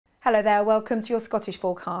Hello there, welcome to your Scottish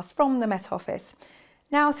forecast from the Met Office.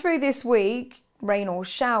 Now through this week, rain or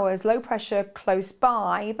showers, low pressure close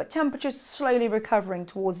by, but temperatures slowly recovering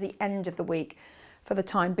towards the end of the week. For the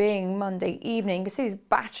time being, Monday evening, you can see this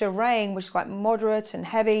batch of rain, which is quite moderate and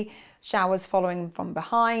heavy, showers following from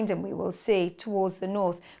behind, and we will see towards the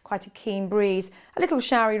north quite a keen breeze. A little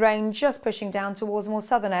showery rain just pushing down towards more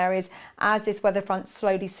southern areas as this weather front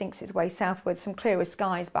slowly sinks its way southwards, some clearer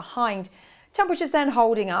skies behind. Temperatures then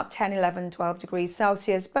holding up 10, 11, 12 degrees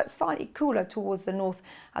Celsius, but slightly cooler towards the north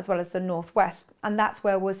as well as the northwest. And that's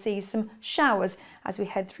where we'll see some showers as we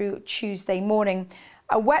head through Tuesday morning.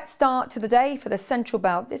 A wet start to the day for the central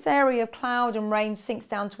belt. This area of cloud and rain sinks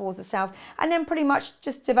down towards the south and then pretty much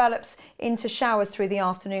just develops into showers through the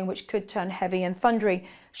afternoon, which could turn heavy and thundery.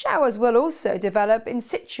 Showers will also develop in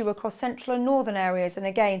situ across central and northern areas, and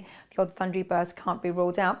again the odd thundery burst can't be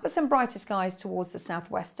ruled out, but some brighter skies towards the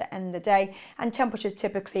southwest to end the day, and temperatures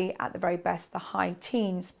typically at the very best the high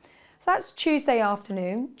teens. So that's Tuesday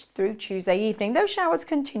afternoon through Tuesday evening. Those showers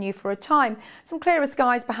continue for a time. Some clearer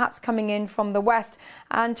skies perhaps coming in from the west,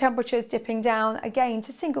 and temperatures dipping down again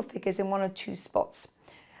to single figures in one or two spots.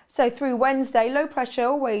 So through Wednesday, low pressure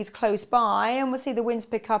always close by, and we'll see the winds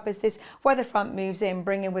pick up as this weather front moves in,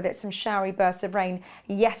 bringing with it some showery bursts of rain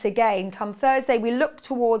yet again. Come Thursday, we look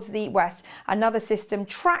towards the west. Another system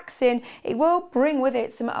tracks in. It will bring with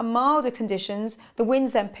it some milder conditions. The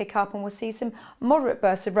winds then pick up, and we'll see some moderate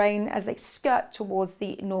bursts of rain as they skirt towards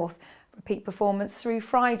the north. Repeat performance through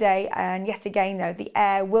Friday, and yet again though the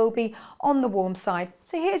air will be on the warm side.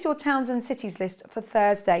 So here's your towns and cities list for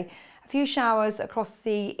Thursday. A few showers across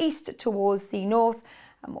the east towards the north,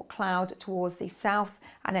 and more cloud towards the south,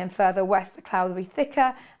 and then further west the cloud will be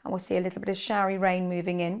thicker, and we'll see a little bit of showery rain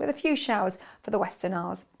moving in with a few showers for the Western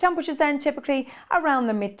Isles. Temperatures then typically around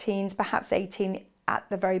the mid-teens, perhaps 18 at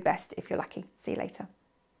the very best if you're lucky. See you later.